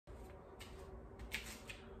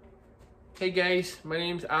Hey guys, my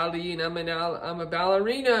name's Ali and I'm a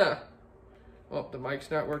ballerina. Oh, the mic's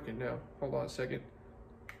not working now. Hold on a second.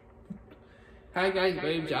 Hi guys, my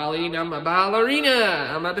name's Ali and I'm a ballerina.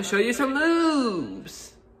 I'm about to show you some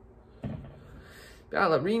moves.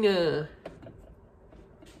 Ballerina.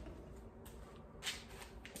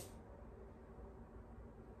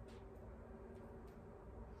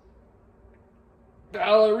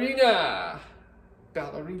 Ballerina.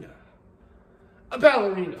 Ballerina. A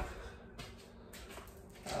ballerina.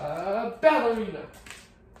 A ballerina.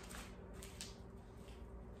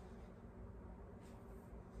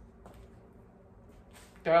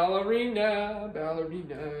 Ballerina,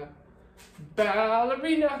 ballerina,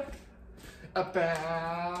 ballerina, a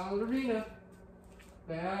ballerina,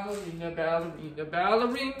 ballerina, ballerina,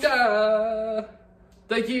 ballerina.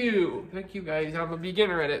 Thank you guys. I'm a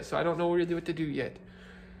beginner at it, so I don't know really what to do yet.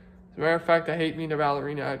 As a matter of fact, I hate being a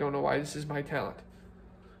ballerina. I don't know why this is my talent.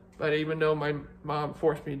 But even though my mom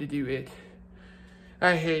forced me to do it,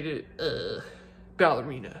 I hate it.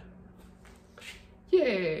 Ballerina.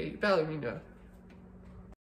 Yay, ballerina.